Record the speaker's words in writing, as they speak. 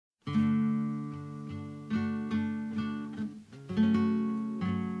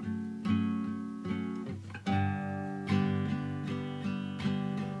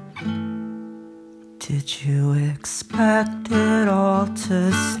Did you expect it all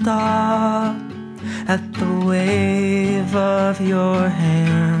to stop at the wave of your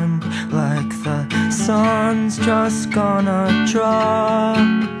hand? Like the sun's just gonna drop.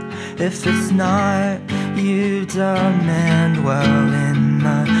 If it's not, you demand. Well, in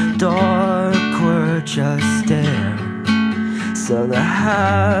the dark we're just there, so the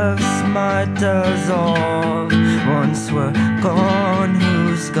haves might dissolve. Once we're gone,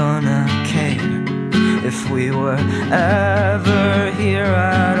 who's gonna care if we were ever here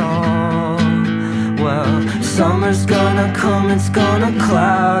at all? Well, summer's gonna come, it's gonna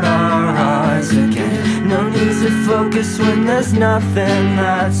cloud our eyes again. No need to focus when there's nothing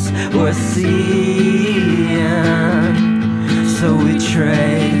that's worth seeing. So we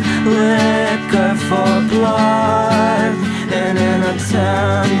trade liquor for blood in an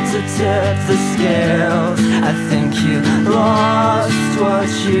attempt to tip the scales. I think you lost what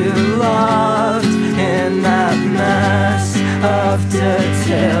you loved in that mess of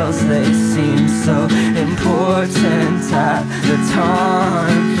details. They seemed so important at the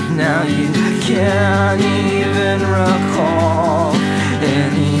time. Now you can't even recall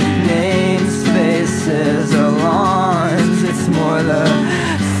any names, faces, or lines. It's more the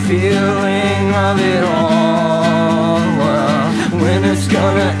feeling of it all. Well, when it's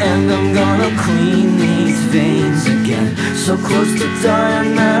gonna end, I'm gonna clean these veins again. So close to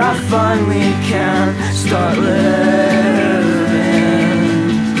dying that I finally can start living.